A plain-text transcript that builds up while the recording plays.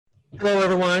Hello,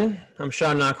 everyone. I'm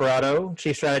Sean Nacarado,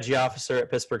 Chief Strategy Officer at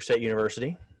Pittsburgh State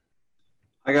University.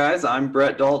 Hi guys, I'm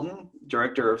Brett Dalton,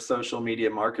 Director of Social Media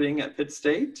Marketing at Pitt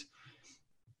State.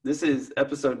 This is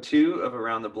episode 2 of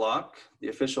Around the Block, the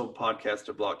official podcast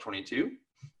of Block 22.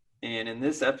 And in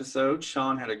this episode,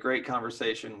 Sean had a great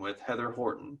conversation with Heather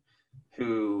Horton,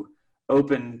 who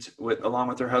opened, along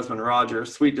with her husband Roger,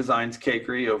 Sweet Designs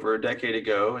Cakery over a decade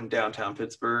ago in downtown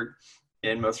Pittsburgh,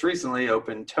 and most recently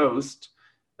opened Toast,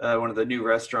 one of the new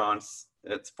restaurants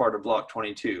that's part of Block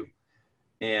 22.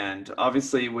 And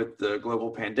obviously with the global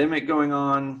pandemic going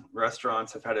on,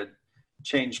 restaurants have had to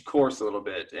change course a little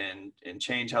bit and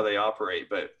change how they operate.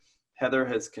 But Heather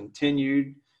has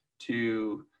continued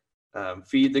to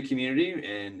feed the community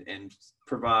and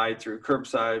provide through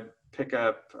curbside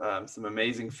pickup some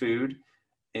amazing food.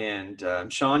 And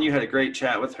Sean, you had a great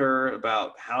chat with her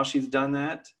about how she's done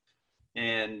that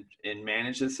and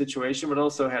manage this situation, but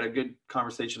also had a good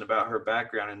conversation about her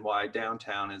background and why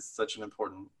downtown is such an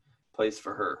important place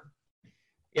for her.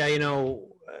 Yeah,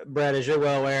 Brett, as you're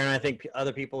well aware, and I think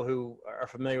other people who are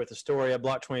familiar with the story of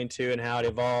Block 22 and how it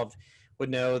evolved would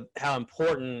know how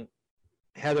important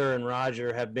Heather and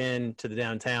Roger have been to the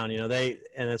downtown. And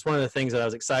it's one of the things that I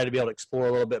was excited to be able to explore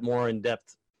a little bit more in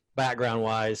depth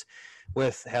background-wise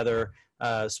with Heather.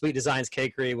 Sweet Designs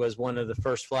Cakery was one of the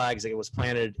first flags that was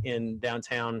planted in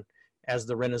downtown as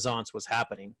the Renaissance was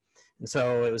happening. And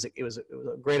so it was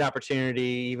a great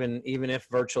opportunity, even if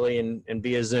virtually and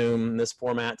via Zoom, this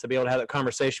format, to be able to have that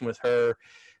conversation with her,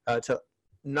 to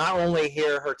not only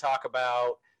hear her talk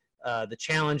about the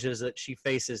challenges that she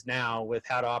faces now with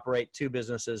how to operate two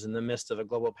businesses in the midst of a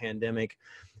global pandemic,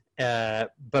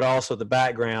 but also the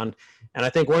background. And I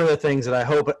think one of the things that I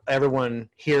hope everyone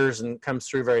hears and comes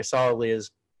through very solidly is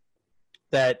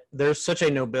that there's such a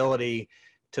nobility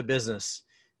to business.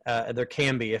 There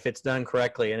can be, if it's done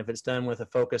correctly and if it's done with a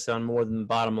focus on more than the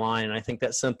bottom line. And I think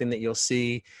that's something that you'll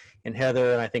see in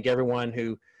Heather. And I think everyone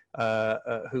who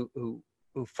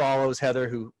follows Heather,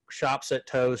 who shops at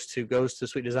Toast, who goes to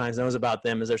Sweet Designs, knows about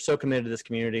them, is they're so committed to this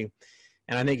community.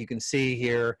 And I think you can see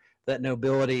here that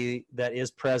nobility that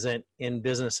is present in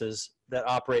businesses that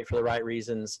operate for the right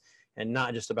reasons and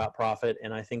not just about profit.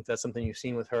 And I think that's something you've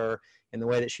seen with her in the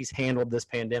way that she's handled this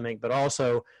pandemic, but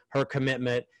also her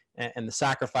commitment and the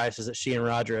sacrifices that she and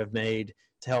Roger have made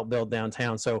to help build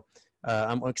downtown. So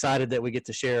I'm excited that we get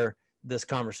to share this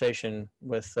conversation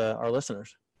with our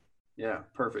listeners. Yeah,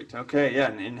 perfect. Okay, yeah,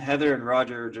 and Heather and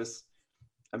Roger are just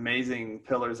amazing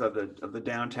pillars of the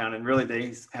downtown, and really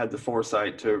they had the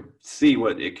foresight to see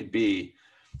what it could be.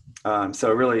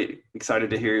 So really excited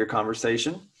to hear your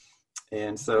conversation,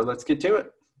 and so let's get to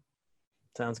it.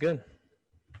 Sounds good.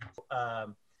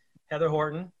 Heather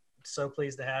Horton, so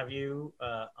pleased to have you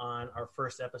on our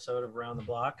first episode of Around the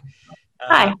Block.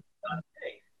 Hi.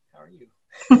 Hey, how are you?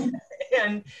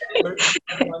 And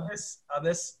on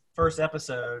this first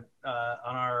episode,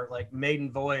 on our maiden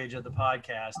voyage of the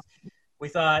podcast, we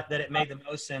thought that it made the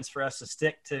most sense for us to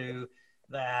stick to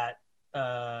that,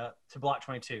 to Block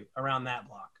 22, around that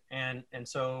block. And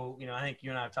so, I think you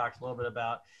and I have talked a little bit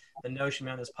about the notion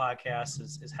behind this podcast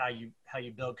is how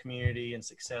you build community and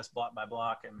success block by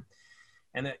block,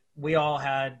 and that we all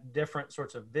had different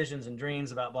sorts of visions and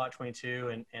dreams about Block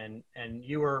 22, and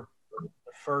you were the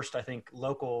first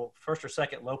or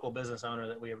second local business owner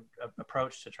that we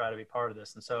approached to try to be part of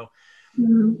this. And so,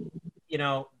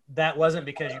 that wasn't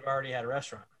because you already had a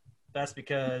restaurant. That's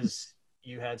because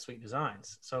you had Sweet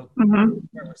Designs. So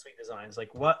start with Sweet Designs.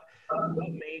 What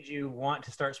made you want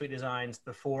to start Sweet Designs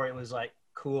before it was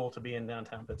cool to be in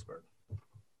downtown Pittsburgh?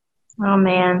 Oh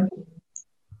man.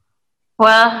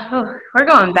 Well, we're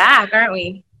going back, aren't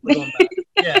we?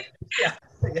 Yeah.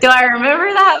 Do I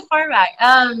remember that far back?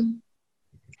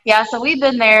 Yeah, so we've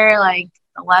been there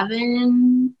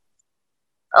 11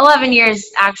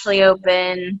 years actually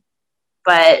open,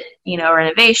 but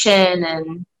renovation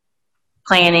and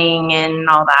planning and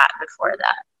all that before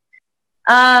that.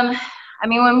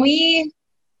 When we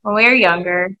were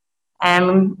younger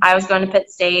and I was going to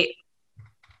Pitt State,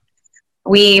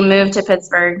 we moved to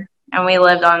Pittsburgh and we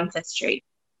lived on 5th Street.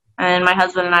 And my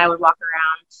husband and I would walk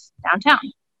around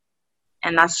downtown.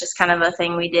 And that's just kind of a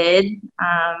thing we did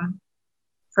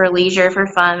for leisure, for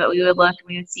fun. But we would look and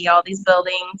we would see all these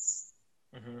buildings.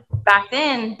 Mm-hmm. Back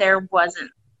then, there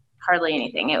wasn't hardly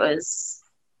anything. It was,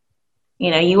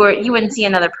 you wouldn't see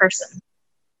another person.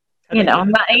 Even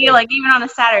on a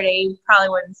Saturday, you probably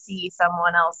wouldn't see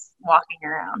someone else walking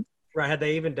around. Right. Had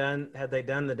they done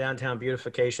the downtown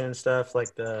beautification stuff,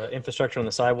 like the infrastructure on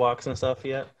the sidewalks and stuff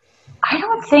yet? I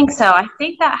don't think so. I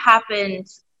think that happened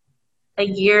a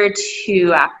year or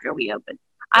two after we opened.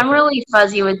 I'm really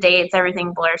fuzzy with dates.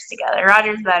 Everything blurs together.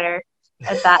 Roger's better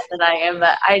at that than I am,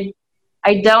 but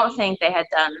I don't think they had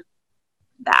done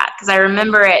that because I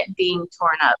remember it being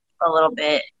torn up a little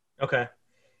bit. Okay.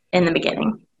 In the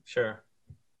beginning. Sure.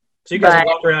 So you guys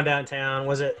walk around downtown.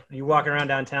 Was it you walking around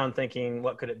downtown thinking,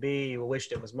 what could it be? You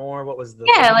wished it was more? What was the...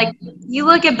 Yeah, like you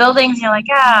look at buildings and you're like,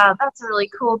 that's a really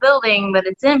cool building, but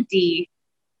it's empty.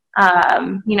 I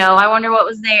wonder what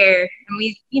was there. And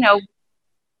we,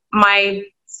 my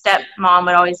stepmom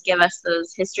would always give us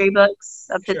those history books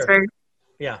of Pittsburgh.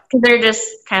 Yeah. Because they're just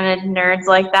kind of nerds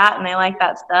like that and they like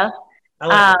that stuff. I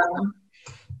like that.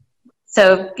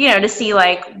 So, to see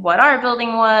like what our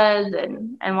building was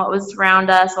and what was around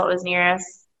us, what was near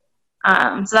us.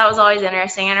 So that was always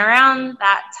interesting. And around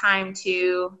that time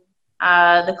too,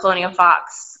 the Colonial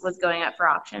Fox was going up for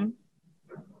auction.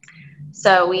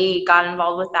 So we got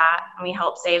involved with that and we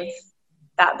helped save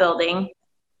that building.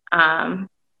 I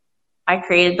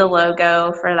created the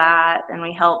logo for that and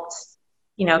we helped,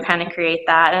 kind of create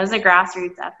that. And it was a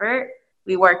grassroots effort.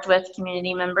 We worked with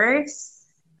community members.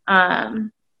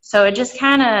 So it just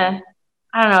kind of,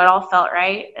 I don't know, it all felt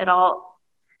right.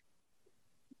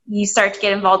 You start to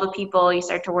get involved with people, you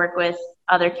start to work with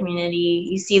other community,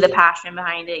 you see the passion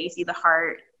behind it, you see the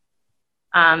heart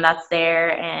that's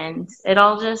there, and it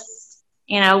all just,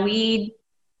 we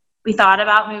thought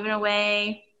about moving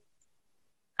away.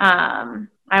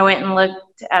 I went and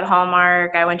looked at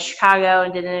Hallmark, I went to Chicago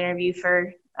and did an interview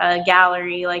for a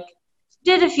gallery,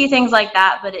 did a few things like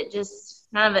that, but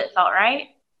none of it felt right.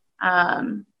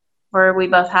 Where we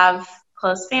both have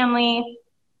close family,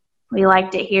 we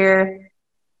liked it here,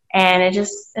 and it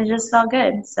just felt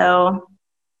good. So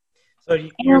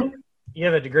you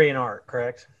have a degree in art,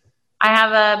 correct? I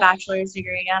have a bachelor's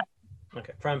degree. Yeah.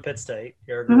 Okay, from Pitt State.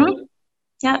 You're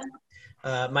yeah.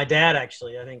 My dad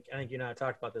actually, I think you and I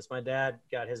talked about this. My dad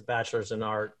got his bachelor's in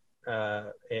art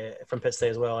from Pitt State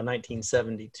as well in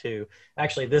 1972.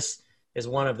 Actually, this is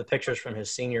one of the pictures from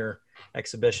his senior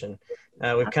exhibition.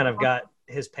 We've kind of got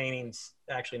his paintings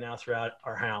actually now throughout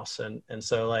our house. And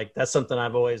so that's something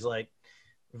I've always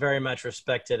very much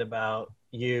respected about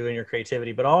you and your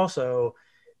creativity, but also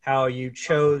how you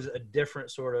chose a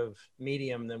different sort of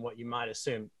medium than what you might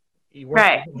assume. You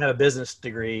have a business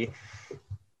degree.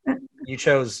 You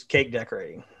chose cake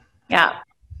decorating. Yeah.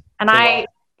 And so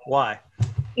why?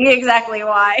 Exactly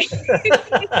why.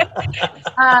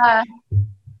 I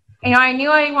knew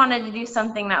I wanted to do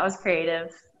something that was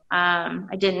creative.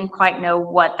 I didn't quite know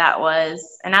what that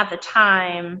was. And at the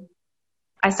time,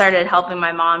 I started helping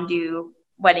my mom do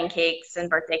wedding cakes and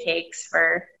birthday cakes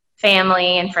for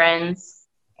family and friends.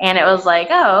 And it was like,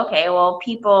 oh, okay, well,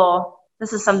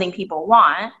 this is something people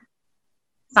want.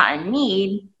 It's not a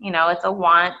need, it's a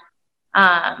want.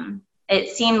 It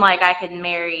seemed like I could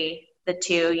marry the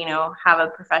two, have a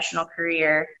professional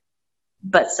career,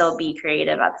 but still be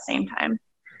creative at the same time.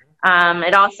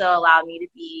 It also allowed me to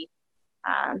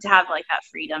have that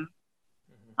freedom.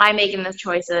 I'm making the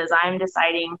choices. I'm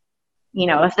deciding,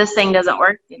 if this thing doesn't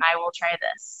work, then I will try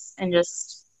this. And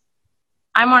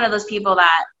I'm one of those people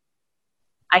that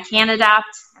I can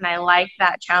adapt, and I like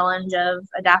that challenge of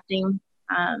adapting.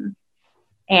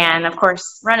 And of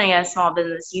course, running a small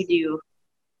business, you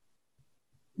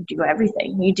do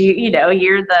everything. You do, you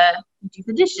do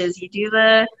the dishes, you do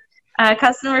the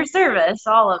customer service,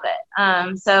 all of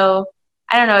it. So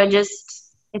I don't know.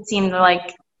 It seemed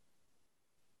like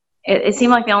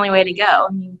the only way to go.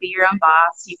 You can be your own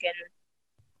boss. You can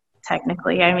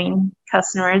technically,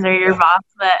 customers are your boss,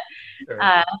 but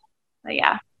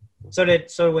yeah.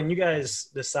 So when you guys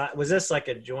decide, was this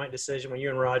a joint decision when you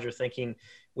and Roger thinking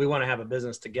we want to have a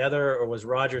business together, or was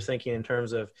Roger thinking in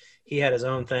terms of he had his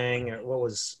own thing, or what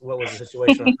was the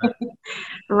situation on that?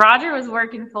 Roger was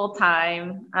working full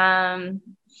time.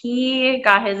 He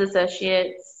got his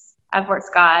associates at Fort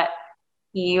Scott.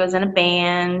 He was in a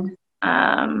band.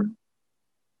 I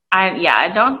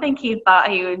don't think he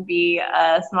thought he would be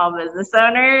a small business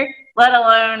owner, let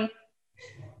alone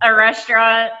a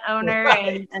restaurant owner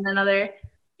and another.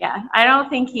 Yeah, I don't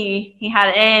think he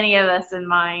had any of us in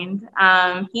mind.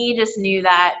 He just knew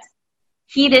that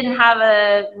he didn't have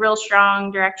a real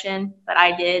strong direction, but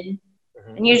I did.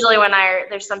 Mm-hmm. And usually when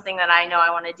there's something that I know I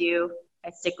want to do,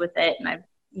 I stick with it and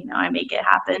I make it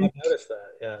happen. I noticed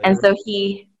that. Yeah. And so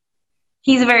he's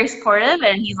very supportive,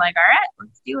 and he's like, all right,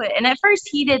 let's do it. And at first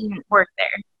he didn't work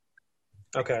there.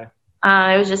 Okay.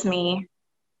 It was just me.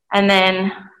 And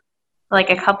then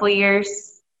a couple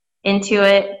years into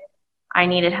it, I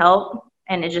needed help,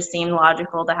 and it just seemed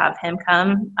logical to have him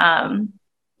come,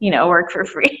 work for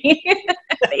free,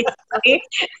 basically.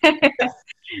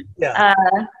 Yeah.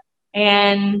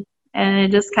 And and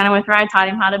it just kind of went through. I taught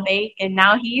him how to bake, and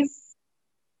now he's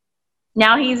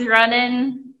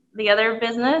running the other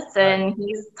business, and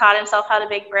he's taught himself how to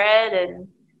bake bread and,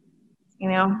 you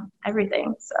know,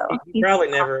 everything. So he probably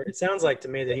never, it sounds like to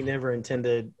me that he never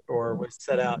intended or was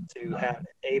set out to have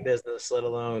a business, let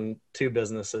alone two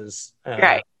businesses.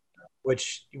 Right.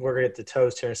 Which we're going to get to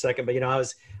toast here in a second. But, you know, I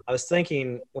was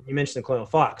thinking when you mentioned the Colonial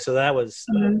Fox, so that was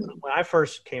when I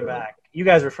first came back. You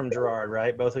guys are from Girard,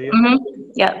 right? Both of you?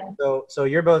 Yeah. So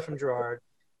you're both from Girard.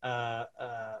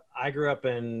 I grew up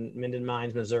in Minden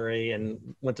Mines, Missouri,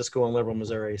 and went to school in Liberal,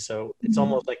 Missouri. So it's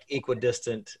almost like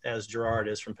equidistant as Girard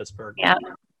is from Pittsburgh. Yeah.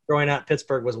 Growing up,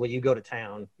 Pittsburgh was, well, you go to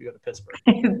town, you go to Pittsburgh.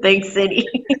 Big city.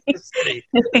 Big city.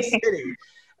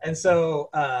 And so,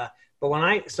 but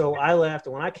I left,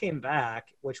 and when I came back,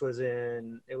 which was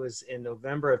in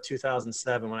November of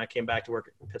 2007 when I came back to work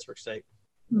at Pittsburgh State.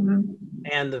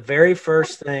 And the very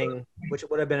first thing, which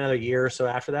would have been another year or so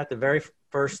after that, the very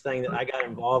first thing that I got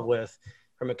involved with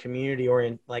from a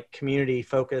community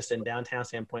focused and downtown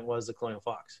standpoint was the Colonial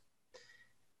Fox.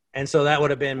 And so that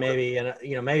would have been maybe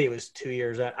it was 2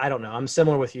 years. I don't know. I'm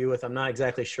similar with you. I'm not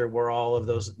exactly sure where all of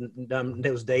those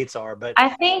dates are, but I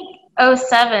think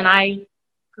 2007 I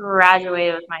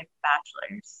graduated with my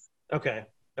bachelor's. Okay.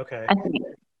 I think. Okay.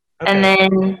 And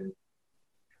then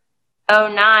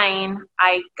 2009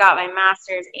 I got my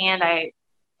master's and I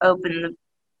opened the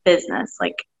business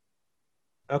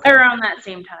around that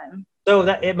same time. So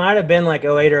that it might have been like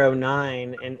 2008 or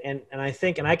 2009, and I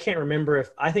think, and I can't remember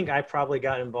I think I probably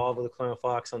got involved with the Colonial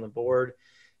Fox on the board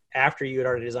after you had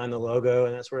already designed the logo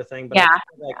and that sort of thing. But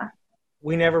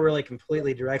we never really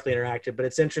completely directly interacted. But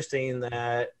it's interesting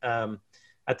that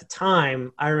at the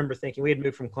time, I remember thinking we had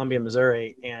moved from Columbia,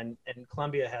 Missouri, and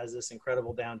Columbia has this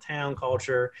incredible downtown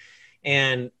culture,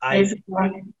 and I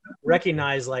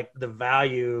recognize like the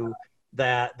value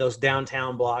that those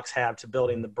downtown blocks have to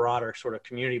building the broader sort of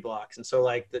community blocks. And so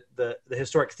like the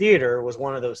historic theater was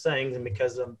one of those things, and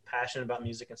because I'm passionate about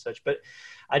music and such, but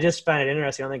I just find it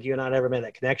interesting. I don't think you and I ever made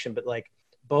that connection, but like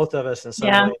both of us in some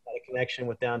way had a connection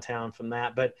with downtown from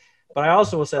that. But I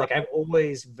also will say, like, I've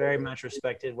always very much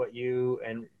respected what you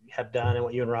and have done and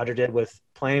what you and Roger did with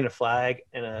planting a flag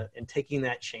and taking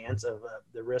that chance of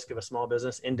the risk of a small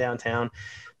business in downtown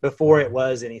before it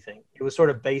was anything. It was sort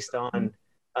of based on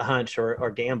a hunch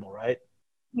or gamble, right?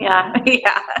 Yeah.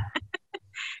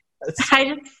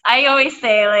 I always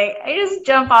say, like, I just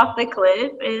jump off the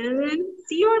cliff and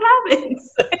see what happens.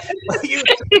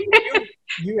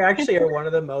 you actually are one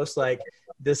of the most like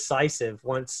decisive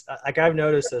once. Like I've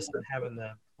noticed this and having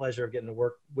the pleasure of getting to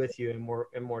work with you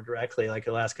and more directly, like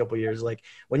the last couple of years. Like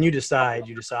when you decide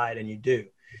and you do.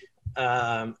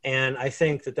 And I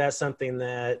think that's something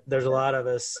that there's a lot of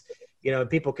us. You know,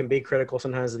 people can be critical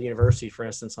sometimes of the university, for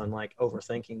instance, on like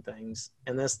overthinking things.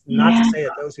 And that's not to say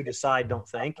that those who decide don't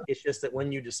think. It's just that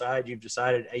when you decide, you've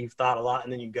decided, you've thought a lot,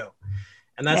 and then you go.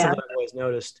 And that's something I've always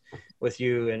noticed with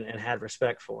you and had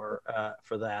respect for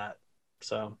that.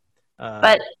 So,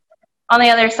 but on the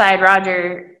other side,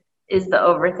 Roger is the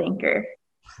overthinker.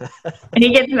 And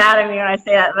he gets mad at me when I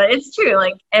say that, but it's true.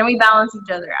 Like, and we balance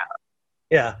each other out.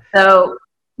 Yeah. So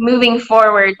moving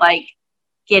forward, like,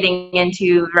 getting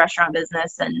into the restaurant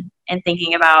business and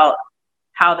thinking about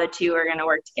how the two are going to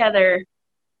work together,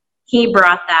 he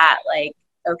brought that, like,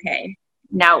 okay,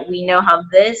 now we know how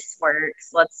this works.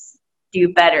 Let's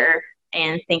do better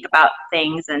and think about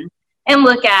things and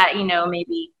look at,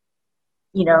 maybe,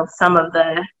 some of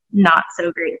the not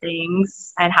so great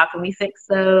things and how can we fix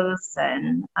those.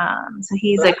 And so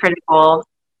he's a critical,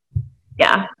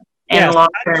 in the long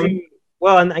term.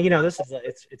 Well, and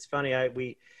it's funny.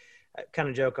 We kind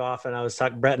of joke off, and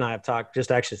Brett and I have talked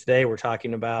just actually today. We're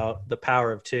talking about the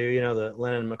power of two, the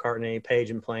Lennon, McCartney,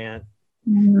 Page and Plant.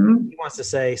 Mm-hmm. He wants to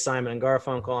say Simon and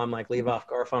Garfunkel. I'm like, leave off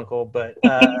Garfunkel. But,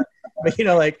 I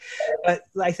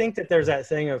think that there's that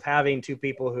thing of having two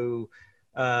people who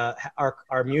are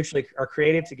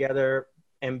creative together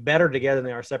and better together than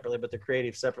they are separately, but they're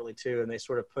creative separately too. And they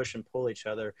sort of push and pull each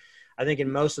other. I think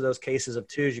in most of those cases of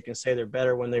twos, you can say they're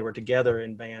better when they were together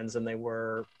in bands than they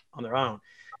were on their own.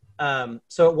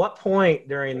 So at what point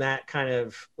during that kind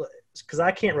of, because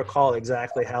I can't recall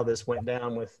exactly how this went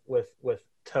down with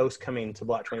Toast coming to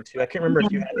Block 22. I can't remember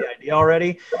if you had the idea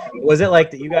already. Was it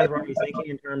like that you guys were already thinking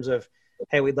in terms of,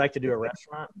 hey, we'd like to do a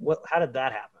restaurant? How did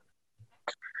that happen?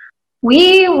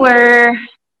 We were,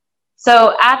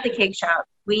 so at the cake shop,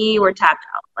 we were tapped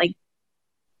out. Like,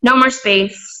 no more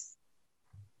space.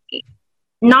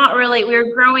 Not really. We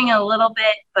were growing a little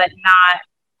bit, but not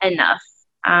enough.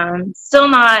 Still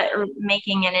not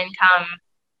making an income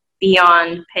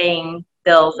beyond paying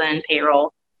bills and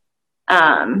payroll.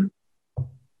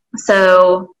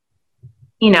 So,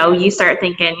 you start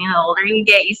thinking, the older you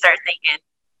get, you start thinking,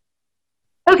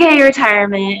 okay,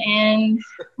 retirement, and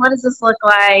what does this look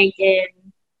like in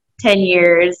 10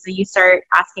 years? So you start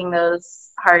asking those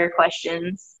harder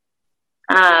questions.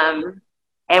 And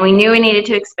we knew we needed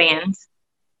to expand,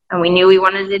 and we knew we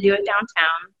wanted to do it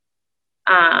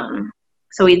downtown.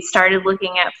 So we'd started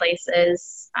looking at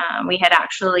places. We had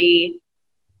actually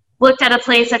looked at a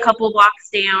place a couple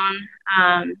blocks down.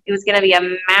 It was going to be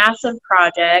a massive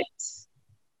project.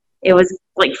 It was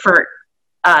like for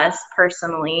us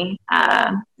personally,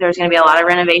 there was going to be a lot of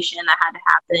renovation that had to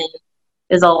happen.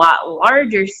 It was a lot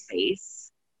larger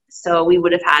space, so we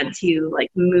would have had to like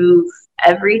move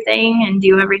everything and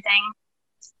do everything.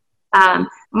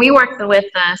 We worked with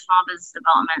the Small Business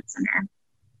Development Center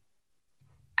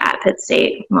at Pitt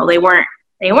State. Well, they weren't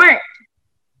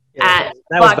at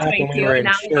that was Block back when 22, we were in and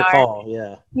now we Sure are. Call.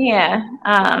 Yeah. Yeah.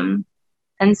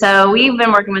 And so we've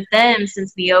been working with them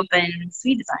since we opened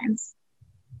Sweet Designs.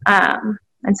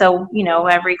 And so,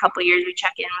 every couple of years we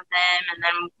check in with them. And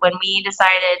then when we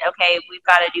decided, okay, we've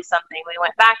got to do something, we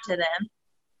went back to them.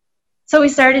 So we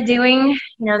started doing,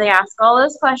 they ask all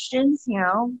those questions,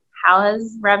 how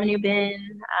has revenue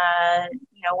been?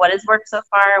 What has worked so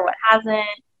far? What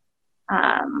hasn't?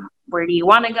 Where do you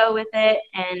want to go with it?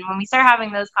 And when we start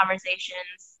having those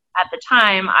conversations, at the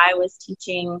time, I was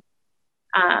teaching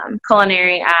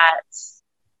culinary at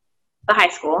the high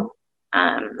school.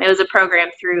 It was a program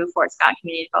through Fort Scott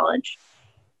Community College.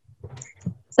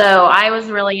 So I was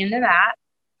really into that.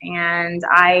 And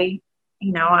I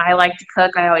like to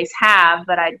cook. I always have,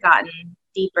 but I'd gotten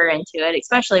deeper into it,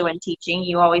 especially when teaching.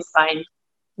 You always find,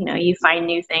 you find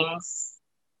new things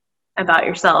about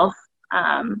yourself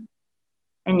and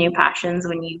new passions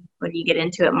when you get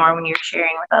into it more, when you're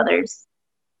sharing with others.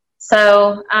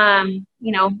 So, when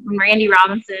Randy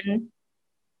Robinson,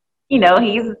 he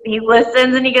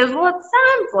listens and he goes, well, it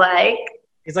sounds like.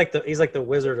 He's like the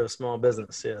wizard of small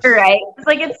business. Yes. Right. It's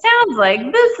like, it sounds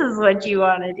like this is what you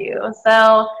want to do.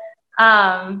 So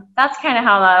that's kind of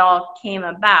how that all came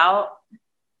about.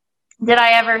 Did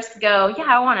I ever go, yeah,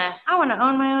 I want to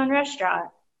own my own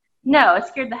restaurant? No, it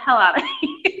scared the hell out of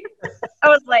me. I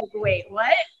was like, wait,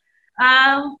 what?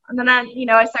 And then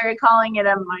I started calling it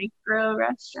a micro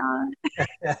restaurant.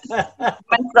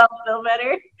 Myself feel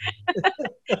better.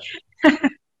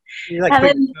 You like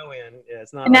quick to go in. Yeah,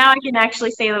 it's not. Now I can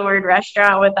actually say the word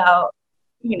restaurant without,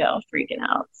 freaking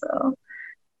out. So,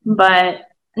 but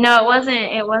no, it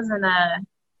wasn't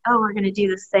we're going to do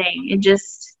this thing. It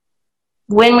just,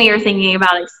 when we were thinking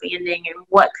about expanding and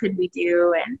what could we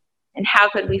do and how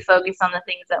could we focus on the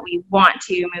things that we want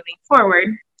to moving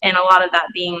forward, and a lot of that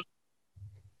being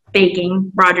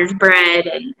baking Rogers bread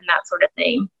and that sort of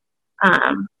thing,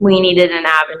 we needed an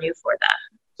avenue for that.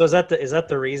 So is that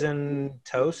the reason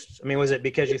toast? I mean, was it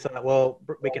because you thought, well,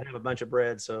 we can have a bunch of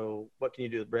bread, so what can you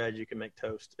do with bread? You can make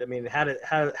toast. I mean, how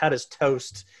does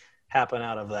toast happen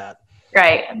out of that?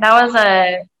 Right. That was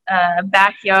a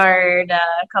backyard, a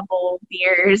couple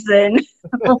beers, and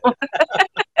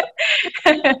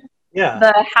yeah.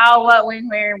 The how, what, when,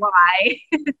 where, why.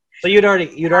 So you'd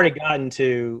already gotten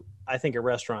to, I think a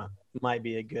restaurant might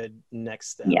be a good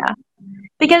next step. Yeah,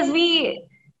 because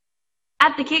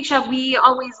at the cake shop, we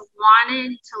always wanted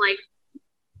to like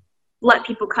let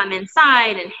people come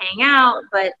inside and hang out,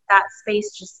 but that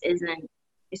space just isn't.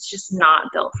 It's just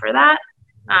not built for that,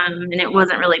 and it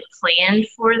wasn't really planned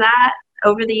for that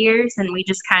over the years. And we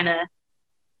just kind of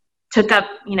took up.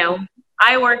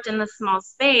 I worked in the small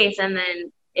space, and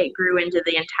then it grew into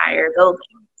the entire building.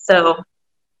 So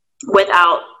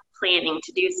without planning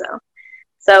to do so.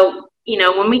 So,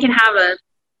 when we can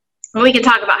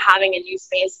talk about having a new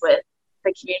space with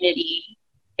the community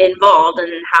involved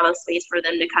and have a space for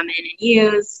them to come in and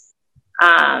use,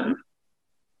 and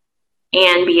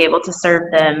be able to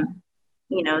serve them,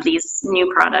 these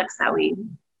new products that we,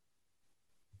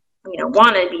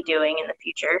 want to be doing in the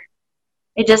future.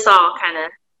 It just all kind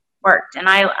of worked. And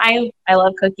I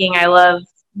love cooking. I love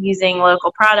using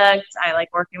local products. I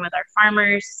like working with our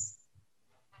farmers.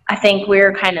 I think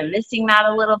we're kind of missing that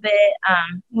a little bit.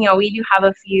 We do have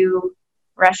a few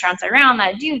restaurants around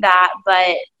that do that,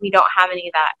 but we don't have any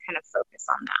of that kind of focus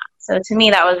on that. So to me,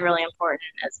 that was really important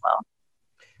as well.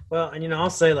 Well, and I'll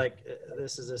say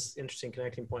this is this interesting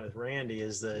connecting point with Randy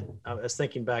is that I was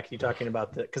thinking back to you talking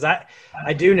about because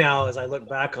I do now, as I look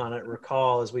back on it,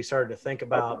 recall as we started to think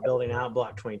about building out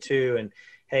Block 22 and,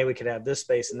 hey, we could have this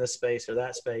space and this space or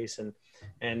that space.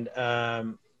 And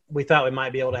we thought we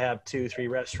might be able to have 2-3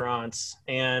 restaurants.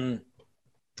 And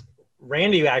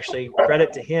Randy, actually,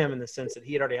 credit to him in the sense that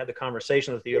he had already had the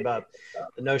conversation with you about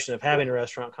the notion of having a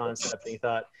restaurant concept. And he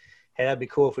thought, hey, that'd be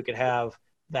cool if we could have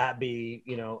that be,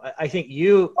 you know, I think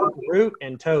you, Root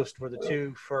and Toast were the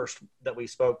two first that we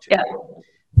spoke to. Yeah.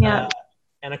 Yeah.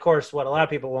 And of course, what a lot of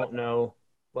people won't know,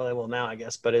 well, they will now, I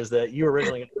guess, but is that you were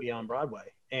originally going to be on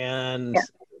Broadway, and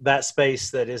that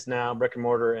space that is now Brick and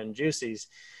Mortar and Juicy's.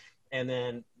 And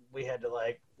then we had to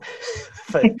like,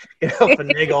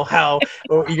 finagle how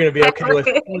you're going to be okay with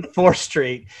 4th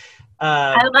Street.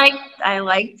 I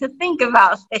like to think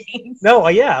about things. No,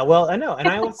 yeah, well, I know. And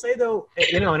I will say though,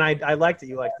 you know, and I like that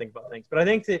you like to think about things, but I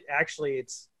think that actually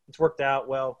it's worked out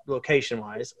well location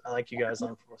wise. I like you guys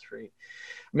on 4th Street.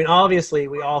 I mean, obviously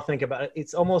we all think about it.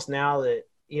 It's almost now that,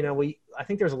 you know, I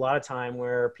think there's a lot of time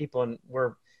where people,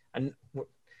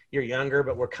 you're younger,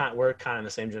 but we're kind of in the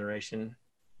same generation.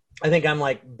 I think I'm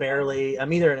like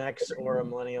I'm either an X or a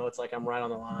millennial. It's like I'm right on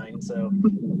the line. So,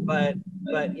 but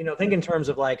you know, think in terms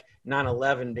of like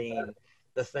 9/11 being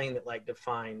the thing that like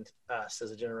defined us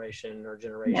as a generation or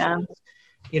generations. Yeah.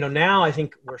 You know, now I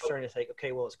think we're starting to think,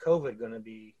 okay, well, is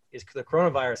the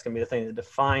coronavirus going to be the thing that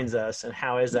defines us, and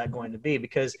how is that going to be?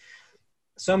 Because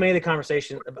so many of the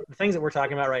conversations, the things that we're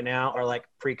talking about right now are like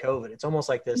pre-COVID. It's almost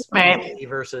like this right.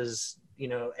 versus, you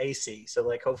know, AC. So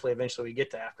like, hopefully eventually we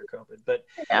get to after COVID, but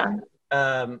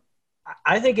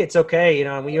I think it's okay. You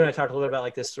know, and you and I talked a little bit about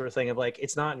like this sort of thing of like,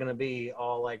 it's not going to be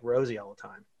all like rosy all the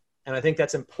time. And I think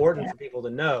that's important for people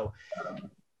to know,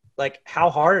 like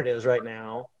how hard it is right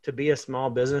now to be a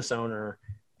small business owner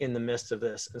in the midst of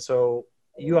this. And so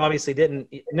you obviously didn't,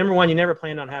 number one, you never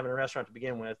planned on having a restaurant to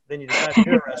begin with. Then you decided to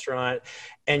do a restaurant,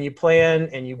 and you plan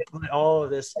and you put all of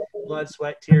this blood,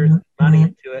 sweat, tears, and money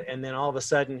into it. And then all of a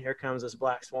sudden, here comes this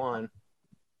black swan.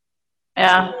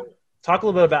 Yeah. So talk a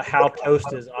little bit about how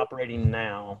Toast is operating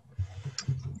now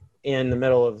in the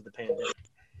middle of the pandemic.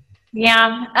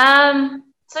 Yeah.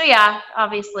 So yeah,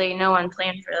 obviously no one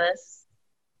planned for this.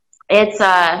 It's,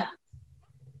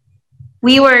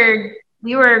 we were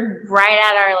right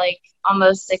at our like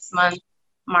almost 6-month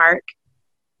mark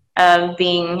of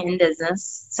being in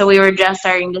business. So we were just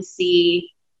starting to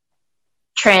see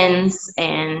trends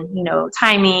and, you know,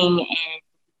 timing and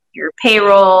your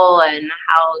payroll and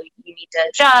how you need to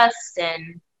adjust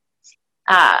and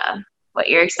what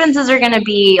your expenses are going to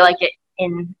be like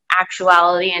in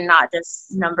actuality, and not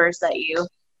just numbers that you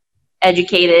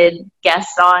educated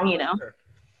guests on, you know. Sure.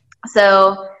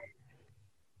 So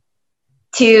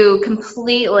to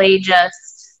completely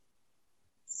just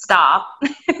stop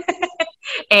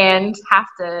and have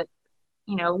to,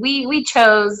 you know, we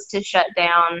chose to shut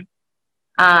down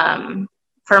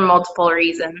for multiple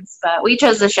reasons, but we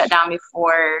chose to shut down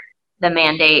before the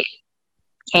mandate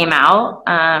came out.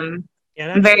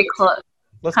 Very close.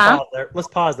 Let's pause there. Let's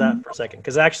pause that for a second,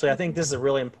 because actually I think this is a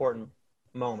really important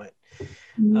moment.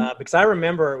 Because I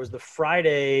remember it was the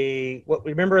Friday.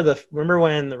 Remember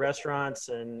when the restaurants,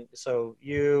 and so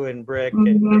you and Brick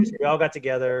and we all got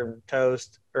together, and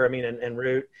Toast, and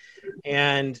Root,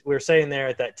 and we were sitting there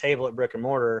at that table at Brick and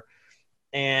Mortar,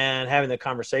 and having the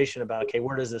conversation about, okay,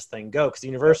 where does this thing go? Because the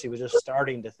university was just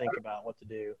starting to think about what to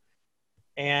do.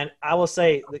 And I will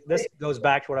say, this goes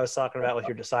back to what I was talking about with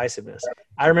your decisiveness.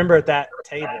 I remember at that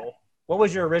table, what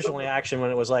was your original reaction when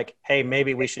it was like, hey,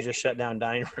 maybe we should just shut down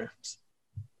dining rooms?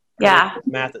 Yeah.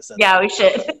 Matt that said yeah, that. We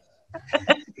should.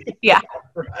 Yeah.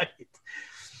 Right.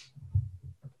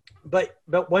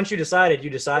 But once you decided,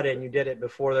 and you did it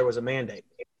before there was a mandate.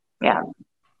 Yeah.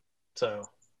 So.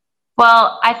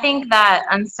 Well, I think that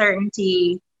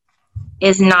uncertainty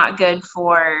is not good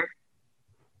for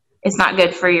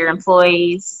your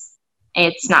employees.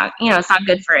 It's not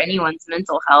good for anyone's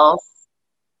mental health.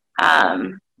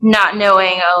 Not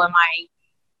knowing, am I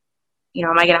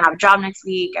going to have a job next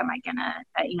week? Am I going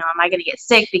to get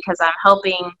sick because I'm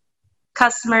helping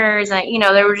customers? And,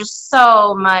 there was just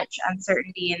so much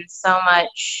uncertainty and so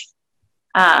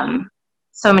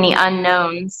many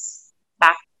unknowns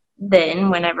back then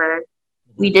whenever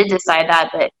we did decide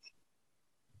that,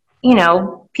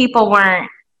 people weren't,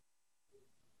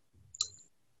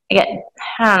 I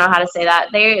don't know how to say that.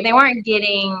 They weren't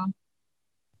getting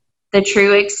the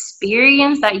true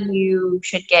experience that you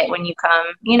should get when you come,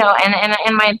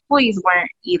 and my employees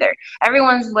weren't either.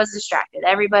 Everyone was distracted.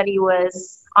 Everybody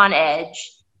was on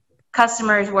edge.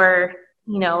 Customers were,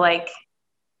 they're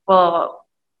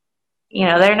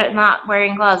not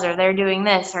wearing gloves, or they're doing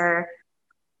this, or,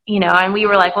 and we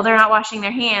were like, well, they're not washing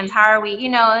their hands. How are we,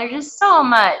 there's just so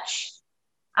much.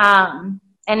 And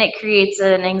it creates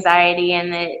an anxiety,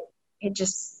 and it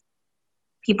just,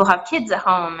 people have kids at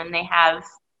home, and they have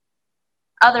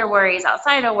other worries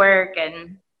outside of work.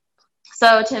 And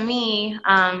so to me,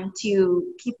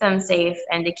 to keep them safe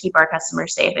and to keep our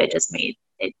customers safe, it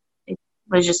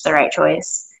was just the right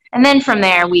choice. And then from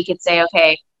there, we could say,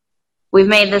 okay, we've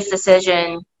made this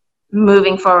decision.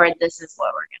 Moving forward, this is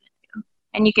what we're going to do.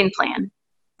 And you can plan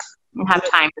and have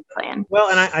time to plan. Well,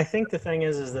 and I think the thing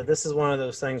is that this is one of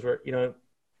those things where, you know,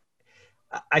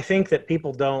 I think that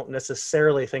people don't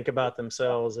necessarily think about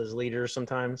themselves as leaders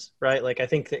sometimes, right? Like, I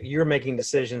think that you're making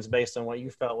decisions based on what you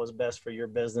felt was best for your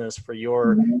business, for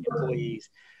your employees,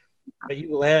 but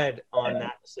you led on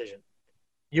that decision.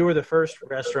 You were the first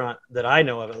restaurant that I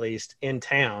know of, at least in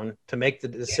town, to make the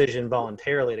decision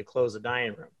voluntarily to close the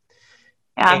dining room.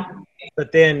 Yeah.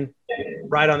 But then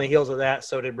right on the heels of that,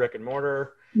 so did brick and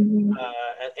mortar.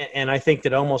 And I think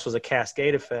that almost was a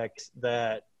cascade effect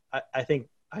that I think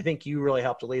you really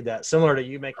helped to lead that. Similar to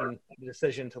you making the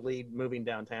decision to lead moving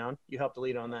downtown, you helped to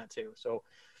lead on that too. So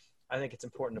I think it's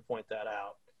important to point that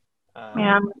out.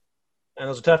 Yeah. And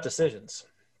those are tough decisions.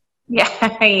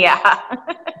 Yeah. Yeah.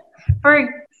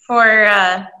 for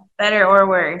better or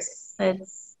worse.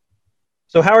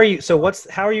 So how are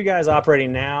you guys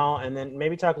operating now? And then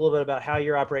maybe talk a little bit about how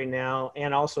you're operating now,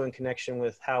 and also in connection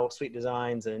with how Sweet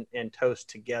Designs and Toast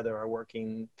together are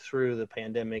working through the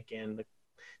pandemic and the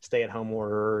stay-at-home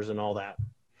orders and all that.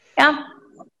 Yeah.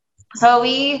 So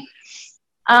we,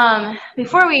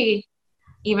 before we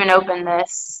even opened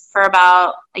this, for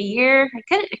about a year, it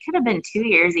could have been 2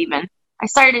 years even, I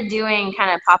started doing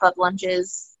kind of pop-up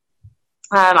lunches.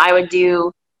 I would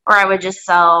just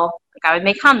sell, like I would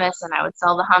make hummus and I would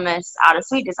sell the hummus out of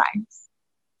Sweet Designs.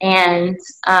 And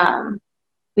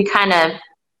we kind of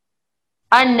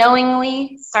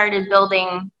unknowingly started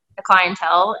building a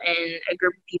clientele and a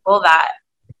group of people that,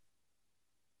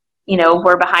 you know,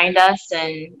 were behind us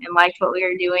and liked what we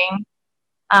were doing.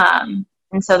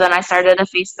 And so then I started a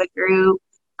Facebook group,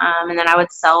 and then I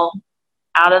would sell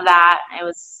out of that. It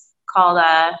was called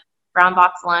a Brown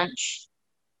Box Lunch.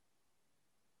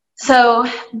 So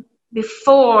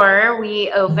before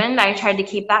we opened, I tried to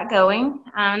keep that going.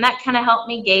 And that kind of helped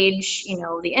me gauge, you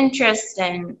know, the interest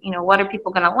and, you know, what are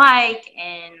people going to like.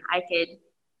 And I could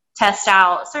test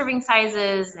out serving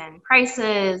sizes and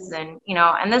prices and, you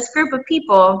know, and this group of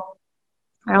people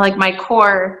are like my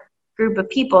core group of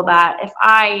people that if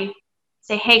I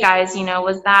say, hey guys, you know,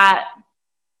 was that,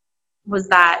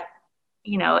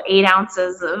 you know, 8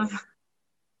 ounces of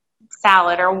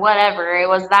salad or whatever, it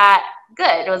was that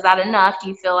good? Was that enough? Do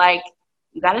you feel like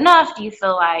you got enough? Do you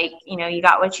feel like, you know, you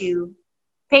got what you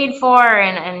paid for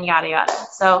and yada, yada.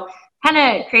 So kind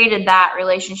of created that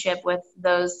relationship with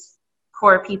those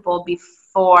core people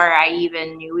before I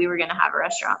even knew we were going to have a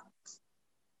restaurant.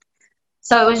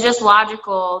 So it was just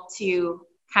logical to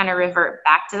kind of revert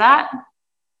back to that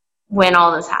when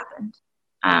all this happened.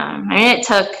 I mean, it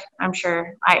took, I'm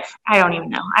sure, I don't even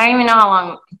know. I don't even know how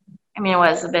long, I mean,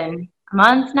 it's been a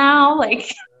month now?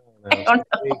 Like, I don't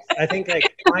know. I think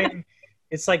like time,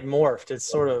 it's like morphed. It's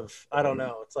sort of, I don't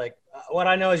know. It's like, what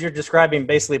I know is you're describing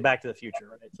basically Back to the Future,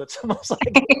 right? So it's almost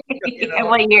like, you know,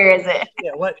 what year is it?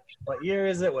 Yeah, what year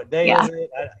is it? What day is it?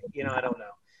 I don't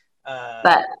know.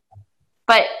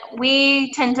 But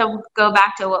we tend to go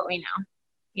back to what we know.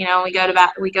 You know, we go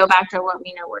back to what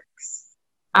we know works.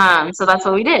 So that's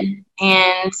what we did.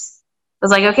 And it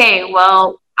was like, okay,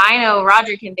 well, I know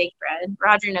Roger can bake bread.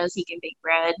 Roger knows he can bake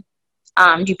bread.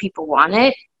 Do people want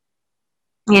it?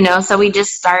 You know, so we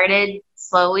just started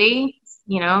slowly,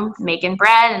 you know, making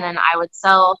bread, and then I would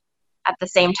sell at the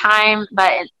same time.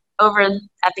 But over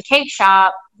at the cake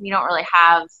shop, we don't really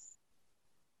have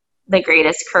the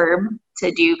greatest curb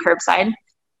to do curbside.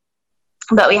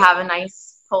 But we have a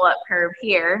nice pull-up curb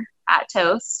here at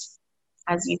Toast,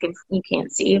 as you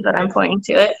can't see, but I'm pointing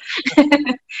to it.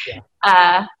 Yeah.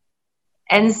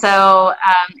 And so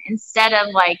instead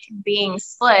of like being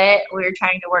split, we were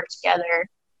trying to work together.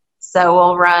 So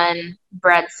we'll run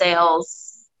bread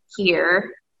sales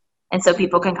here, and so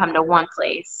people can come to one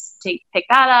place to pick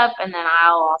that up, and then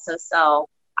I'll also sell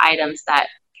items that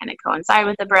kind of coincide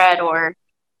with the bread, or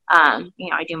you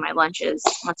know, I do my lunches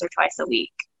once or twice a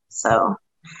week. So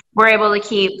we're able to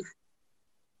keep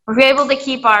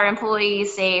our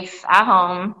employees safe at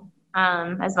home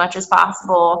as much as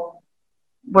possible.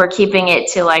 We're keeping it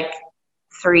to like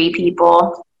 3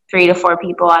 to 4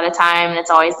 people at a time, and it's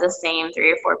always the same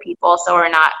 3 or 4 people, so we're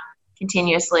not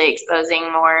continuously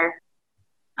exposing more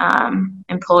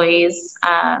employees.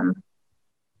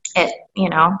 You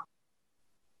know,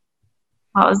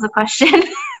 what was the question?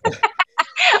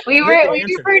 we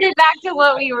reverted back to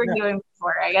what we were doing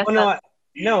before, I guess. Well,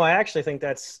 no, I actually think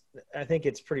I think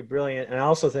it's pretty brilliant. And I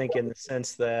also think in the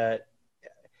sense that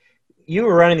you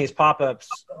were running these pop-ups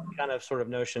kind of sort of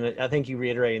notion. I think you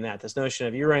reiterating this notion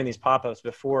of you running these pop-ups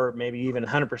before maybe even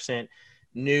 100%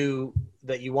 knew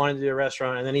that you wanted to do a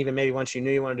restaurant, and then even maybe once you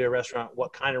knew you wanted to do a restaurant,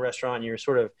 what kind of restaurant? You're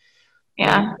sort of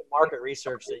market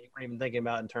research that you weren't even thinking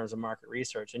about in terms of market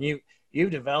research. And you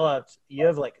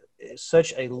have like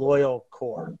such a loyal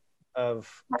core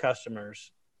of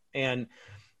customers, and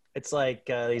it's like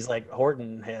these like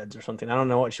Horton heads or something. I don't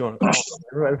know what you want to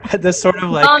call them. This sort of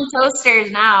like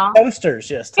toasters now. Toasters,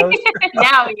 yes, toasters.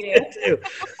 Now we do.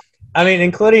 I mean,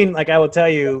 including like I will tell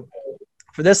you,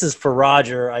 this is for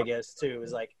Roger, I guess too.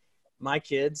 Is like my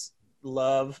kids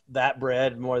love that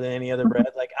bread more than any other bread.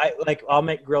 I'll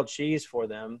make grilled cheese for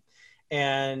them.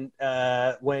 And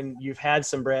when you've had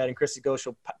some bread and Christy goes,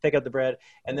 she'll pick up the bread.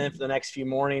 And then for the next few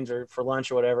mornings or for lunch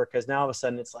or whatever, because now all of a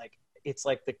sudden it's like it's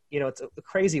a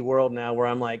crazy world now where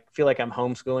I'm like, feel like I'm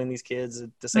homeschooling these kids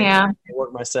at the same time I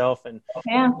work myself and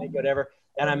make whatever.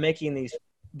 And I'm making these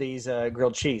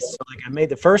grilled cheese. So like I made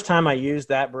the first time I used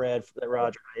that bread that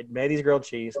Roger, I made these grilled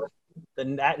cheese.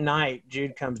 Then that night,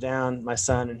 Jude comes down, my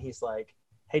son, and he's like,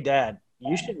 "Hey, Dad,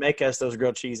 you should make us those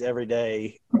grilled cheese every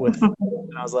day."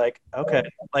 And I was like, "Okay."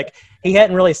 Like he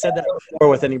hadn't really said that before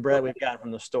with any bread we've gotten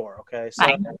from the store. Okay, so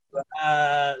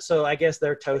so I guess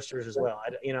they're toasters as well.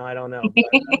 I don't know.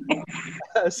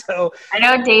 So I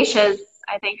know Daisha's.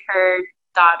 I think her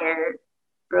daughter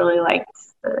really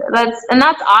likes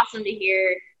that's awesome to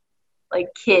hear. Like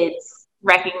kids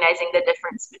recognizing the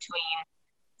difference between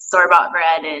store-bought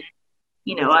bread and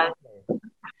and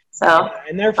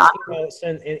they're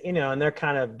and they're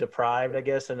kind of deprived, I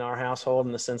guess, in our household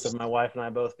in the sense of my wife and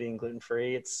I both being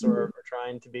gluten-free. It's sort of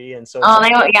trying to be, and so they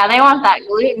want that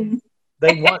gluten.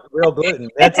 They want real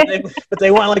gluten, but they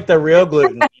want like the real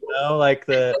gluten, like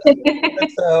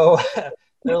so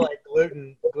they're like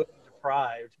gluten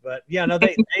deprived. But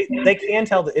they can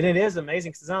tell and it is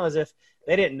amazing because it's not as if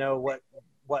they didn't know what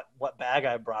bag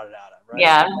I brought it out of, right?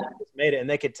 Yeah. I just made it, and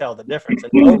they could tell the difference.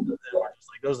 And both of them were just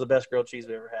like, those are the best grilled cheese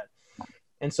we ever had.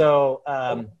 And so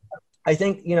I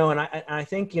think, and I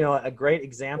think, a great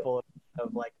example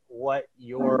of like what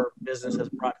your business has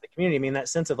brought to the community. I mean, that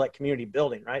sense of like community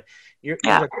building, right? There's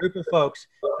a group of folks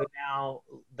who now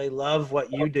they love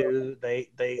what you do. They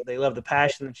love the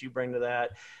passion that you bring to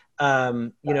that.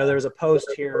 There was a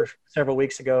post here several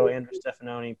weeks ago. Andrew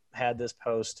Stefanoni had this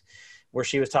post where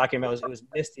she was talking about it was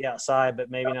misty outside, but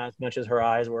maybe not as much as her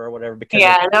eyes were or whatever. Because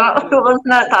let's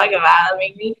not talk about it.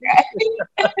 Make me cry.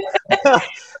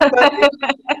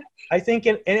 I think,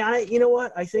 you know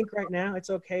what? I think right now it's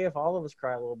okay if all of us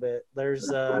cry a little bit. There's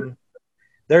some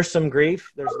grief,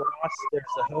 there's loss, there's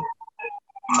a hope.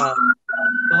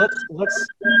 Let's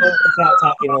out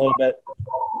talking a little bit.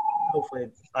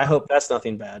 Hopefully, I hope that's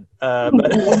nothing bad.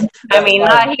 But I mean,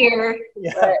 not here.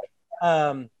 Yeah.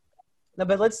 No,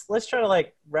 but let's try to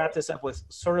like wrap this up with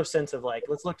sort of sense of like,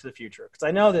 let's look to the future. Because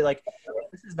I know that like,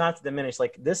 this is not to diminish,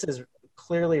 like this is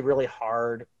clearly really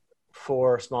hard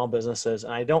for small businesses.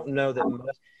 And I don't know that,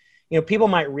 people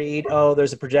might read, oh,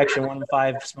 there's a projection 1 in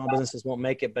 5 small businesses won't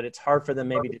make it, but it's hard for them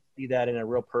maybe to see that in a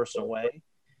real personal way.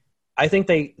 I think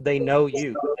they know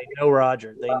you, they know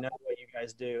Roger, they know what you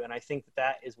guys do. And I think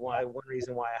that is one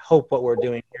reason why I hope what we're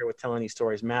doing here with telling these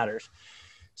stories matters.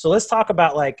 So let's talk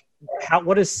about like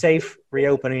what does safe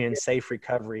reopening and safe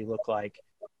recovery look like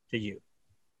to you?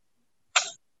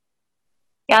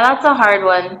 Yeah, that's a hard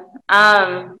one.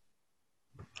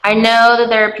 I know that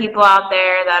there are people out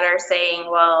there that are saying,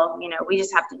 well, we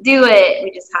just have to do it.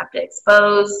 We just have to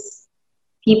expose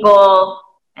people.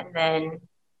 And then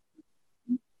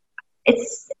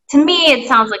to me, it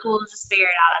sounds like we'll just figure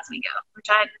it out as we go, which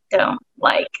I don't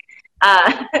like.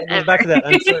 Back to that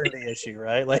uncertainty issue,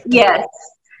 right? Like, yes.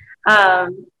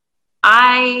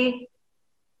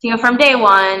 From day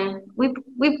one, we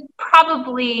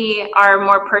probably are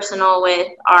more personal with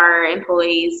our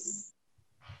employees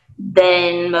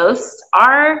than most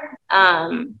are.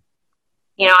 I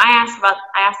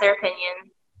ask their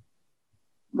opinion,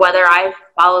 whether I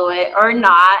follow it or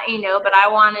not, but I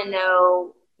want to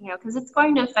know, because it's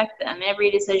going to affect them. Every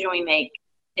decision we make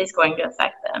is going to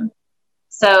affect them.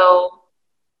 So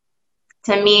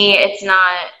to me, it's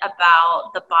not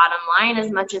about the bottom line as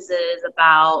much as it is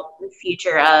about the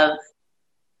future of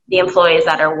the employees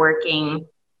that are working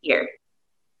here.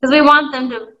 Because we want them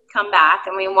to come back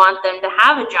and we want them to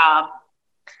have a job,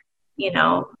 here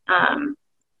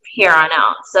on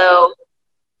out. So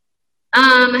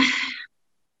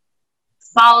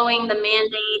following the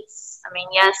mandates,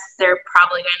 yes, they're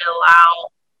probably going to allow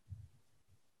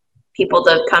people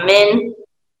to come in.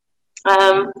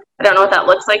 I don't know what that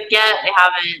looks like yet. They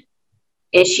haven't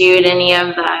issued any of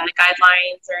the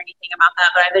guidelines or anything about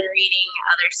that, but I've been reading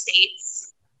other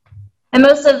states. And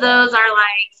most of those are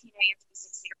like, you have to be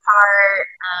 6 feet part.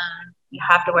 You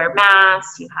have to wear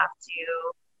masks. You have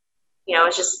to,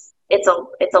 it's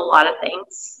a lot of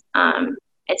things. And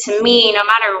to me, no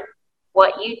matter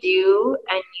what you do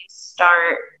and you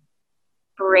start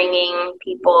bringing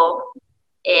people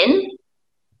in,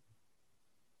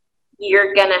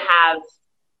 you're going to have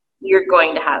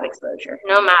exposure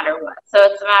no matter what. So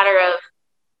it's a matter of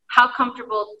how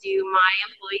comfortable do my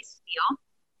employees feel,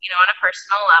 on a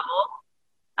personal level.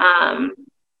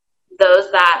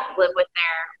 Those that live with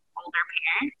their older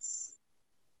parents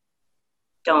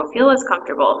don't feel as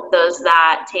comfortable. Those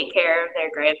that take care of their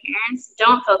grandparents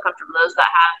don't feel comfortable. Those that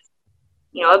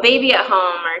have, a baby at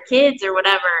home or kids or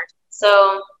whatever.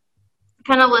 So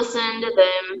kind of listen to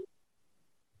them.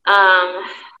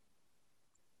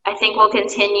 I think we'll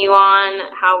continue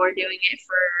on how we're doing it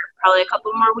for probably a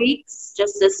couple more weeks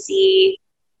just to see,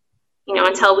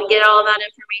 until we get all that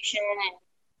information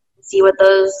and see what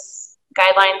those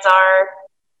guidelines are.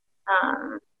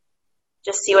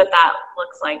 Just see what that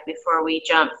looks like before we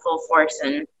jump full force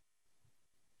and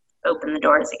open the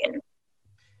doors again.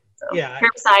 So yeah,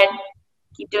 curbside,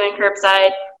 keep doing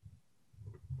curbside.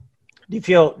 Do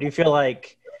you feel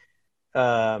like,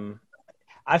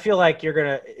 I feel like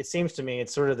it seems to me,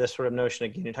 it's sort of this sort of notion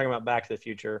again, you're talking about Back to the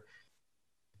Future.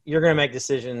 You're going to make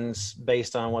decisions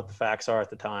based on what the facts are at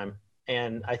the time.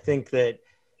 And I think that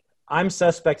I'm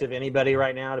suspect of anybody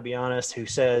right now, to be honest, who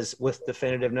says with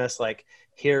definitiveness, like,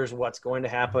 here's what's going to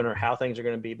happen or how things are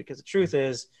going to be. Because the truth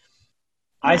is,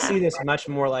 I see this much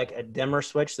more like a dimmer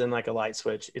switch than like a light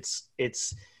switch.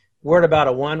 We're at about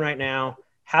a 1 right now.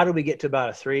 How do we get to about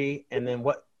a 3? And then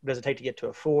what does it take to get to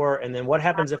a 4? And then what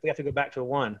happens if we have to go back to a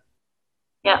 1?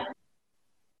 Yeah.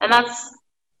 And that's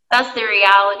the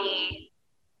reality,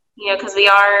 because we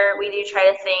do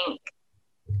try to think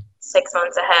 6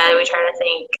 months ahead. We try to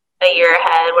think a year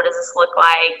ahead. What does this look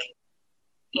like?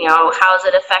 How is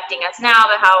it affecting us now,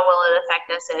 but how will it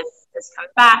affect us if this comes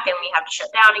back and we have to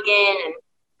shut down again? And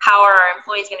how are our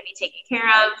employees going to be taken care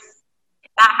of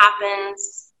if that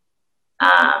happens?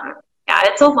 Yeah,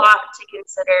 it's a lot to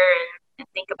consider and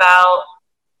think about.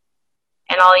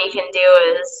 And all you can do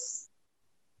is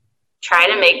try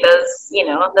to make those,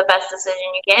 the best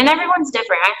decision you can. And everyone's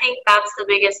different. I think that's the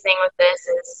biggest thing with this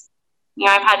is,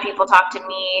 I've had people talk to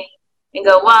me and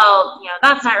go, well,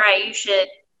 that's not right. You should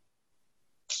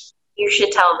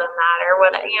tell them that or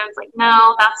what, it's like,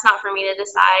 no, that's not for me to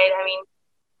decide. I mean,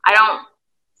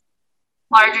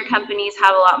 larger companies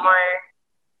have a lot more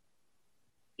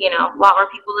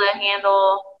people to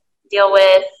deal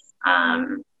with.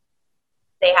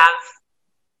 They have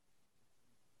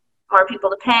more people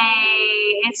to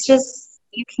pay. It's just,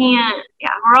 you can't,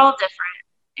 we're all different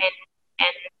and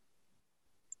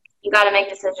you got to make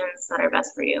decisions that are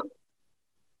best for you.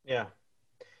 Yeah.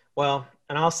 Well,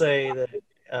 and I'll say that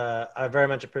I very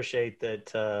much appreciate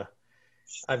that.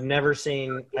 I've never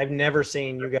seen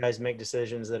you guys make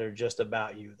decisions that are just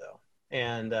about you, though.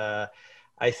 And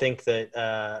I think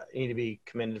that you need to be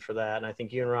commended for that. And I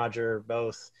think you and Roger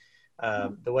both,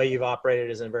 the way you've operated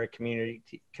is in a very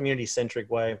community-centric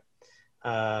way.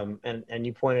 And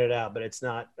you pointed it out, but it's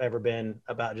not ever been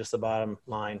about just the bottom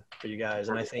line for you guys.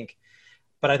 And I think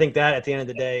that at the end of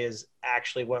the day is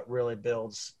actually what really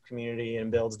builds community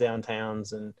and builds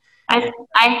downtowns. And I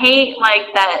hate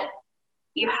like that.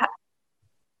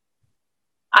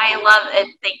 I love it.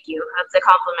 Thank you. That's a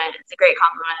compliment. It's a great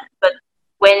compliment. But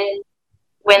when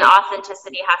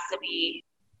authenticity has to be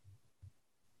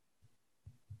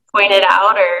pointed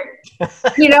out, or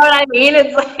you know what I mean?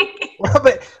 It's like, well,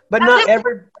 but not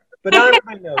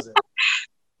everybody knows it.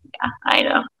 Yeah, I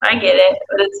know. I get it,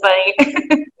 but it's funny.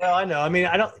 Well, I know. I mean,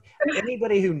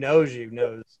 anybody who knows you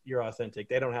knows you're authentic.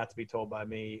 They don't have to be told by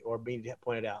me or be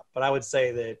pointed out. But I would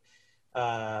say that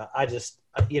I just,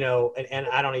 and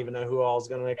I don't even know who all is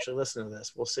going to actually listen to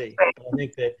this. We'll see. Right. But I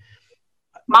think that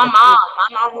my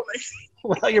mom will listen.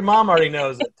 Well, your mom already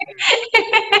knows it too.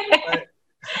 But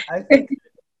I think,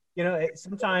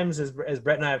 sometimes as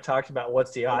Brett and I have talked about,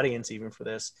 what's the audience even for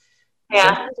this? Yeah.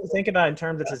 Sometimes we think about it in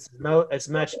terms of it's as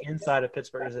much inside of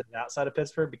Pittsburgh as it is outside of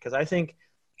Pittsburgh, because I think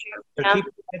there's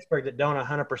people in Pittsburgh that don't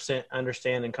 100%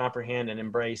 understand and comprehend and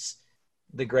embrace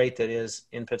the great that is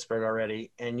in Pittsburgh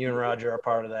already. And you and Roger are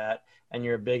part of that, and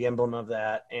you're a big emblem of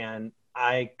that. And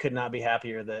I could not be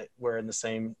happier that we're in the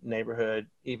same neighborhood,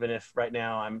 even if right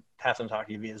now I'm having to talk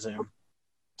to you via Zoom.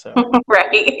 So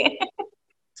right.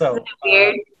 So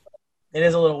weird. It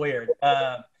is a little weird.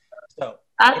 So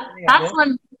that's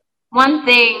one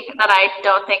thing that I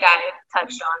don't think I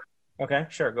touched on. Okay,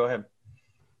 sure. Go ahead.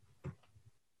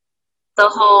 The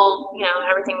whole,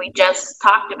 everything we just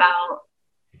talked about.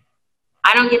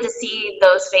 I don't get to see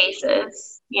those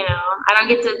faces, you know. I don't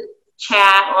get to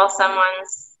chat while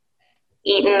someone's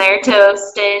eating their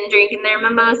toast and drinking their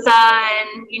mimosa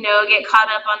and, you know, get caught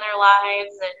up on their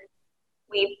lives, and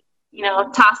we, you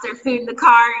know, toss their food in the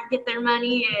car and get their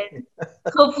money and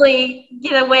hopefully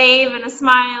get a wave and a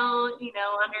smile, you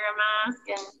know, under a mask.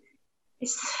 And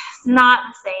it's not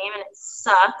the same, and it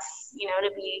sucks, you know,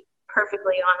 to be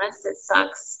perfectly honest. It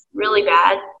sucks really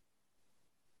bad.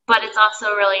 But it's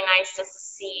also really nice to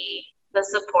see the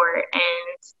support.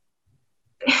 And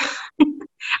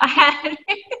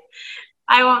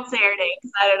I won't say her name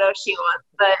because I don't know if she wants,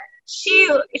 but she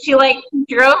like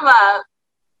drove up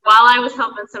while I was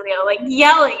helping somebody else, like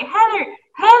yelling,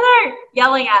 Heather,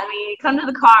 yelling at me, come to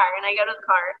the car. And I go to the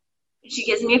car, and she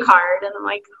gives me a card, and I'm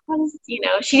like, what is, you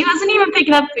know, she wasn't even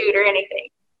picking up food or anything.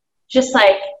 Just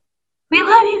like, we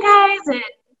love you guys, and,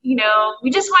 you know, we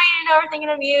just want you to know we're thinking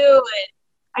of you, and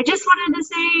I just wanted to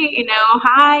say, you know,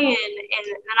 hi, and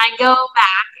then I go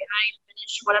back and I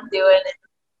finish what I'm doing, and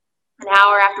an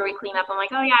hour after we clean up, I'm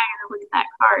like, oh yeah, I gotta look at that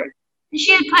card. And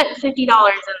she had put $50 in the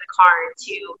card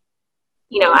to,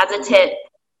 you know, as a tip.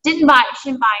 She didn't buy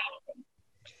anything.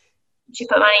 She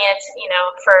put money in, you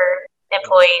know, for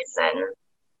employees, and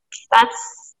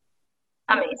that's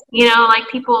amazing. You know, like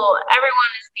everyone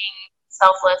is being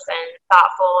selfless and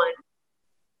thoughtful, and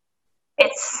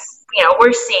it's, you know,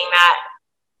 we're seeing that.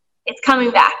 It's coming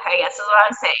back, I guess, is what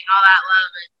I'm saying. All that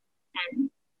love,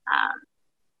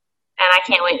 and I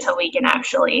can't wait till we can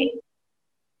actually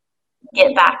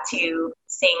get back to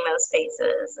seeing those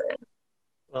faces.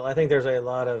 Well, I think there's a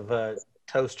lot of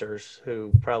toasters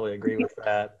who probably agree with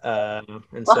that.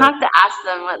 We'll have to ask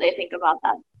them what they think about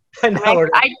that. I know.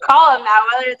 I'd call them now,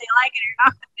 whether they like it or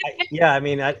not. Yeah, I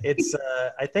mean, it's.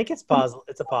 I think it's positive.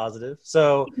 It's a positive.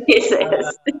 So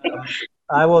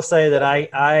I will say that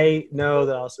I know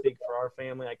that I'll speak for our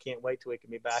family. I can't wait till we can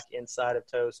be back inside of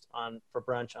Toast for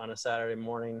brunch on a Saturday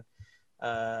morning,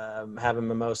 having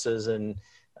mimosas, and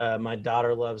my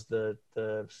daughter loves the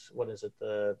what is it,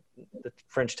 the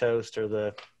French toast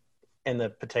and the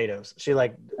potatoes. She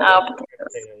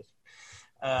potatoes.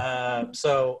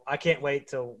 So I can't wait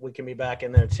till we can be back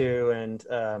in there too, and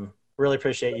really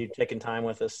appreciate you taking time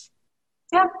with us.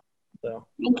 Yeah. So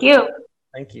thank you.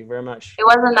 Thank you very much. It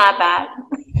wasn't that bad.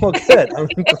 Well, good. I'm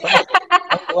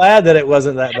glad that it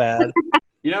wasn't that bad.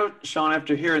 You know, Sean,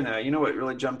 after hearing that, you know what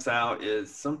really jumps out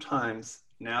is sometimes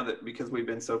now that, because we've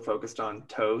been so focused on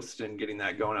Toast and getting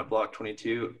that going at Block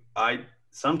 22, I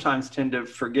sometimes tend to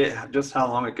forget just how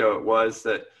long ago it was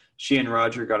that she and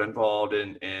Roger got involved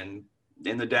in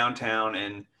the downtown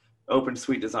and opened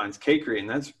Sweet Designs Cakery. And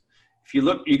that's, if you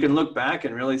look, you can look back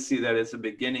and really see that as the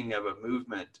beginning of a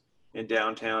movement in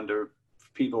downtown to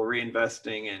people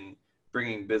reinvesting and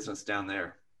bringing business down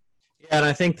there. Yeah, and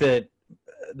I think that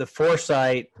the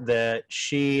foresight that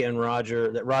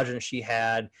Roger and she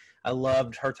had, I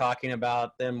loved her talking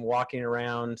about them walking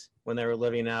around when they were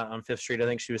living out on 5th Street. I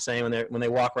think she was saying when they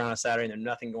walk around on Saturday and there's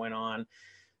nothing going on.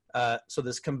 So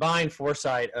this combined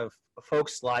foresight of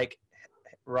folks like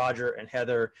Roger and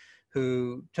Heather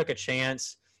who took a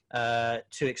chance to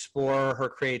explore her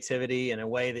creativity in a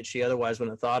way that she otherwise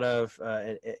wouldn't have thought of,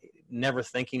 never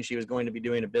thinking she was going to be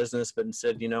doing a business, but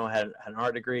instead, you know, had an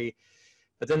art degree.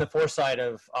 But then the foresight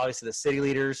of obviously the city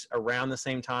leaders around the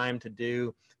same time to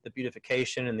do the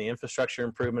beautification and the infrastructure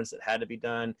improvements that had to be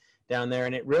done down there.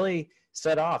 And it really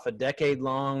set off a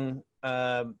decade-long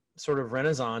sort of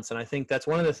renaissance. And I think that's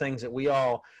one of the things that we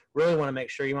all really want to make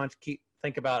sure you want to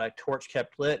think about a torch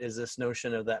kept lit, is this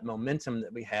notion of that momentum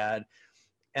that we had.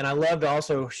 And I loved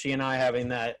also she and I having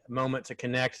that moment to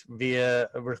connect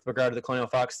with regard to the Colonial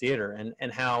Fox Theater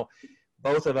and how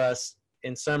both of us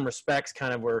in some respects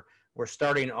kind of were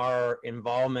starting our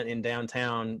involvement in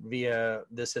downtown via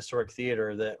this historic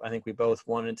theater that I think we both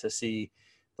wanted to see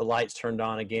the lights turned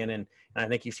on again. And I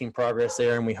think you've seen progress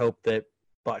there, and we hope that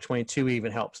Block 22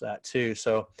 even helps that too.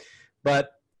 So,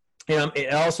 but, you know,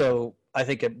 it also, I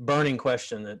think a burning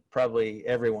question that probably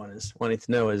everyone is wanting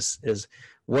to know is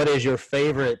what is your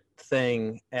favorite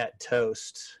thing at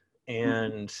Toast?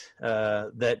 And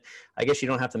that I guess you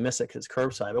don't have to miss it because it's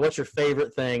curbside, but what's your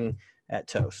favorite thing at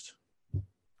Toast?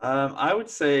 I would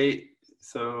say,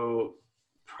 so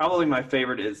probably my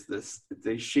favorite is this,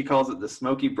 she calls it the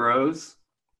Smoky Bros.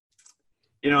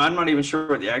 You know, I'm not even sure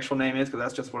what the actual name is because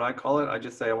that's just what I call it. I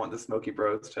just say I want the Smoky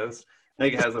Bros toast. I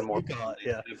think it has a more.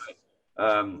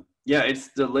 Yeah, it's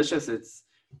delicious.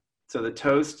 So the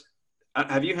toast.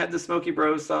 Have you had the Smoky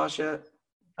Bros sauce yet?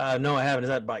 No, I haven't. Is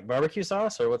that like barbecue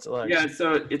sauce or what's it like? Yeah,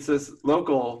 so it's this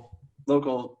local.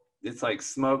 It's like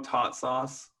smoked hot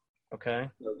sauce. Okay.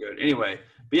 So good. Anyway,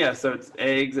 but yeah, so it's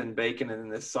eggs and bacon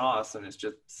and this sauce, and it's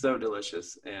just so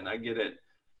delicious. And I get it.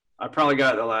 I probably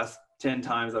got it the last 10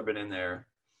 times I've been in there.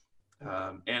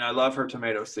 And I love her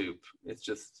tomato soup. It's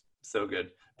just so good.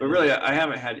 But really, I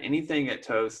haven't had anything at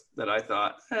Toast that I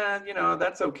thought,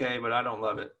 that's okay, but I don't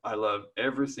love it. I love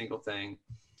every single thing.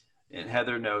 And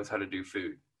Heather knows how to do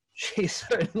food. She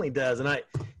certainly does. And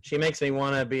she makes me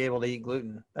want to be able to eat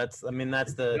gluten. That's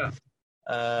the,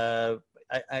 yeah.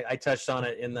 I touched on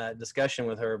it in that discussion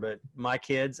with her, but my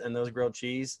kids and those grilled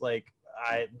cheese, like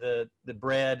the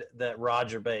bread that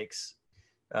Roger bakes,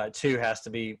 too, has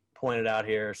to be pointed out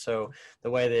here. So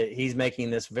the way that he's making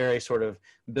this very sort of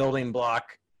building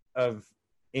block of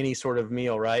any sort of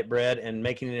meal, right? Bread, and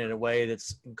making it in a way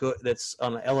that's good, that's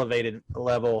on an elevated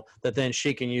level that then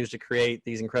she can use to create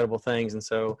these incredible things. And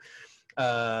so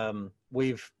I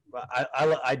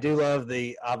do love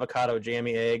the avocado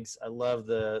jammy eggs. I love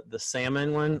the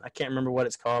salmon one. I can't remember what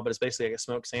it's called, but it's basically like a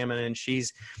smoked salmon. And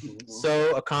she's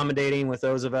so accommodating with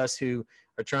those of us who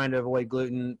are trying to avoid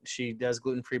gluten. She does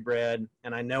gluten-free bread,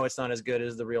 and I know it's not as good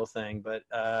as the real thing, but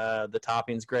the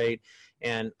topping's great.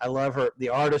 And I love the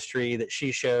artistry that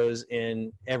she shows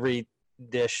in every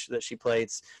dish that she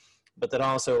plates, but then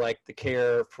also like the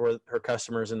care for her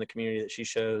customers and the community that she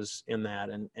shows in that.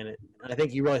 And I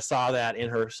think you really saw that in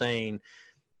her saying,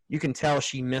 you can tell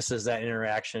she misses that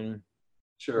interaction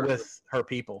with her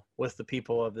people, with the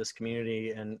people of this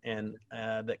community and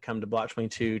that come to Block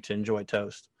 22 to enjoy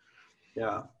Toast.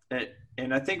 Yeah.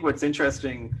 And I think what's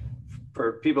interesting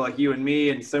for people like you and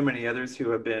me and so many others who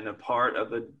have been a part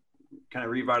of the kind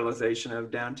of revitalization of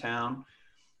downtown,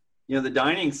 the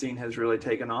dining scene has really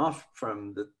taken off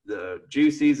from the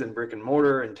Juicy's and Brick and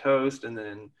Mortar and Toast. And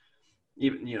then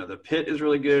even, the Pit is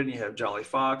really good. And you have Jolly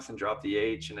Fox and Drop the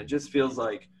H. And it just feels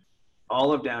like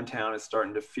all of downtown is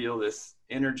starting to feel this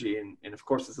energy. And of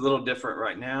course, it's a little different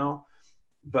right now,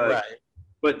 but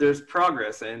there's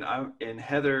progress. And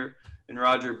Heather and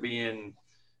Roger being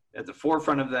at the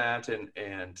forefront of that.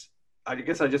 And I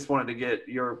guess I just wanted to get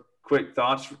your quick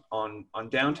thoughts on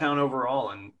downtown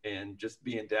overall and just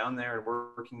being down there and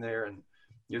working there and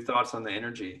your thoughts on the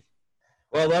energy.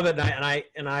 Well, I love it.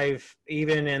 And I've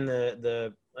even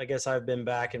in I guess I've been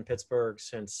back in Pittsburgh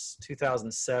since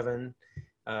 2007,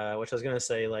 which I was going to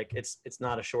say, like, it's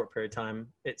not a short period of time.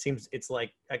 It seems it's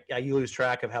like you lose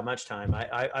track of how much time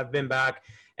I've been back.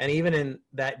 And even in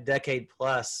that decade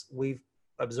plus, we've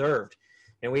observed,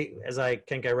 and as I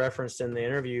think I referenced in the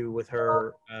interview with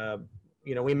her,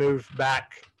 we moved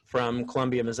back from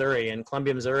Columbia, Missouri, and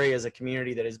Columbia, Missouri is a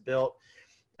community that is built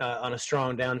on a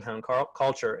strong downtown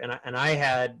culture. And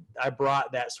I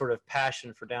brought that sort of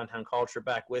passion for downtown culture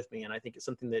back with me. And I think it's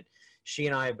something that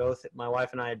my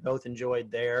wife and I had both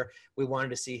enjoyed there. We wanted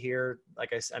to see here,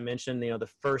 like I mentioned, the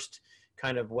first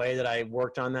kind of way that I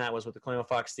worked on that was with the Colonial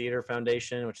Fox Theater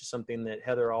Foundation, which is something that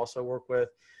Heather also worked with.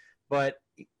 But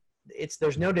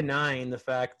there's no denying the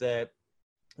fact that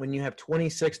when you have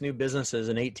 26 new businesses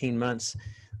in 18 months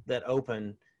that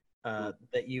open,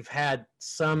 that you've had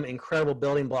some incredible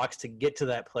building blocks to get to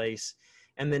that place.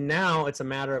 And then now it's a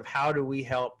matter of how do we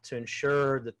help to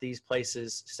ensure that these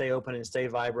places stay open and stay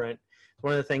vibrant.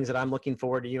 One of the things that I'm looking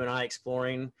forward to you and I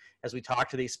exploring as we talk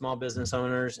to these small business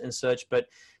owners and such. But,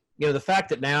 the fact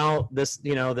that now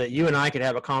that you and I could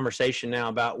have a conversation now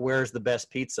about where's the best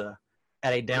pizza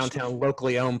at a downtown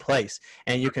locally owned place.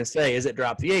 And you can say, is it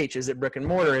Drop the H? Is it Brick and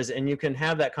Mortar? And you can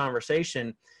have that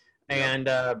conversation. And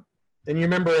then you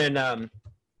remember in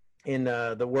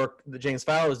the work that James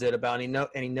Fallows did about, and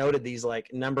he noted these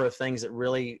like number of things that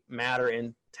really matter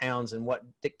in towns and what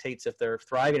dictates if they're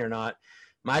thriving or not.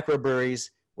 Microbreweries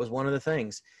was one of the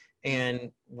things.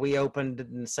 And we opened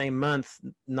in the same month,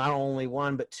 not only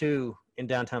one, but two in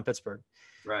downtown Pittsburgh.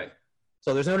 Right.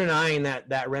 So there's no denying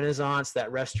that renaissance,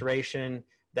 that restoration,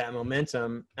 that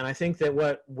momentum. And I think that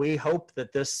what we hope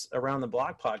that this Around the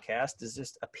Block podcast is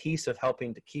just a piece of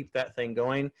helping to keep that thing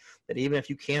going, that even if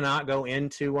you cannot go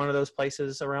into one of those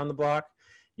places around the block,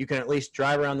 you can at least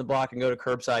drive around the block and go to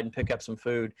curbside and pick up some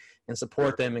food and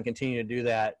support them and continue to do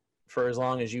that for as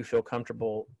long as you feel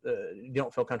comfortable, you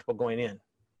don't feel comfortable going in.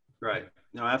 Right.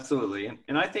 No, absolutely.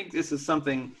 And I think this is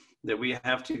something that we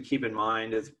have to keep in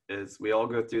mind as we all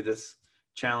go through this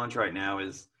challenge right now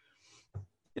is,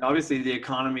 obviously the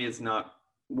economy is not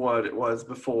what it was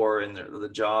before, and the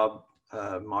job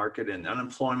market and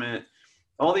unemployment,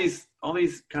 all these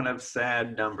kind of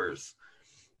sad numbers.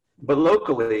 But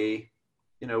locally,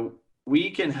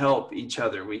 we can help each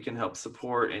other. We can help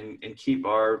support and keep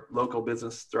our local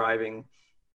business thriving.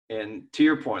 And to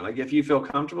your point, like if you feel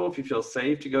comfortable, if you feel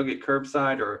safe to go get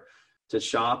curbside or to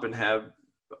shop and have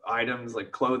items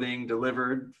like clothing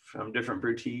delivered from different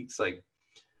boutiques, like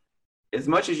as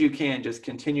much as you can, just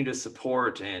continue to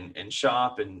support and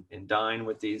shop and dine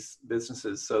with these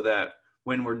businesses, so that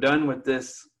when we're done with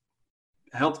this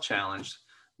health challenge,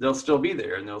 they'll still be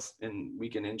there, and we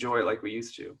can enjoy it like we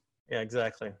used to. Yeah,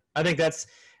 exactly. I think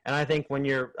I think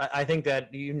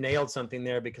that you nailed something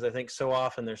there, because I think so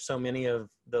often there's so many of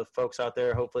the folks out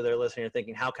there, hopefully they're listening and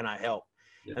thinking, how can I help?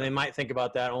 Yeah. And they might think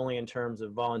about that only in terms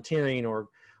of volunteering, or,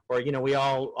 we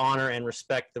all honor and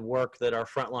respect the work that our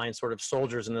frontline sort of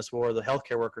soldiers in this war, the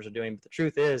healthcare workers, are doing. But the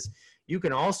truth is, you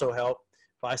can also help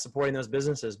by supporting those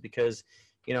businesses, because,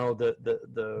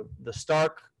 the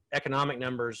stark economic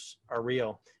numbers are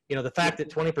real. The fact that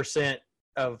 20%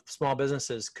 of small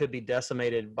businesses could be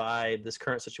decimated by this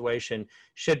current situation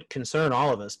should concern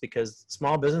all of us, because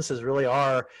small businesses really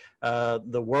are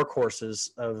the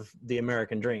workhorses of the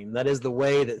American dream. That is the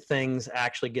way that things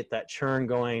actually get that churn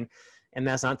going. And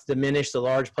that's not to diminish the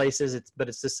large places, but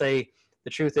it's to say the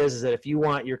truth is that if you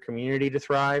want your community to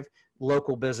thrive,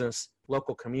 local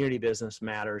community business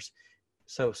matters.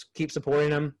 So keep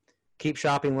supporting them, keep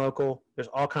shopping local. There's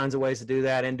all kinds of ways to do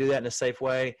that, and do that in a safe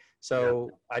way. So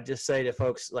yeah. I just say to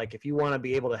folks, like, if you want to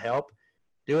be able to help,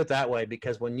 do it that way,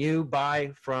 because when you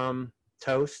buy from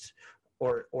Toast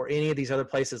or any of these other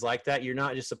places like that, you're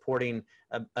not just supporting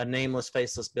a nameless,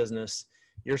 faceless business.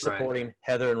 You're supporting right.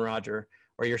 Heather and Roger,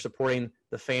 or you're supporting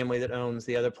the family that owns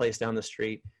the other place down the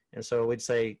street. And so we'd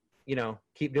say,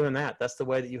 keep doing that. That's the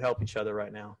way that you help each other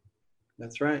right now.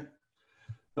 That's right.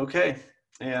 Okay.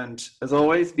 And as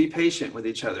always, be patient with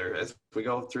each other as we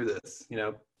go through this.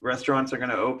 Restaurants are going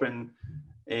to open,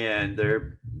 and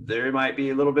they might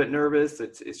be a little bit nervous.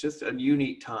 It's just a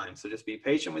unique time. So just be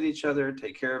patient with each other,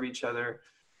 take care of each other,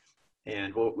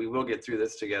 and we will get through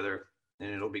this together,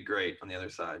 and it'll be great on the other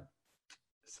side.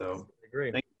 So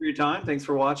thank you for your time. Thanks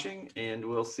for watching, and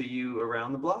we'll see you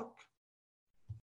around the block.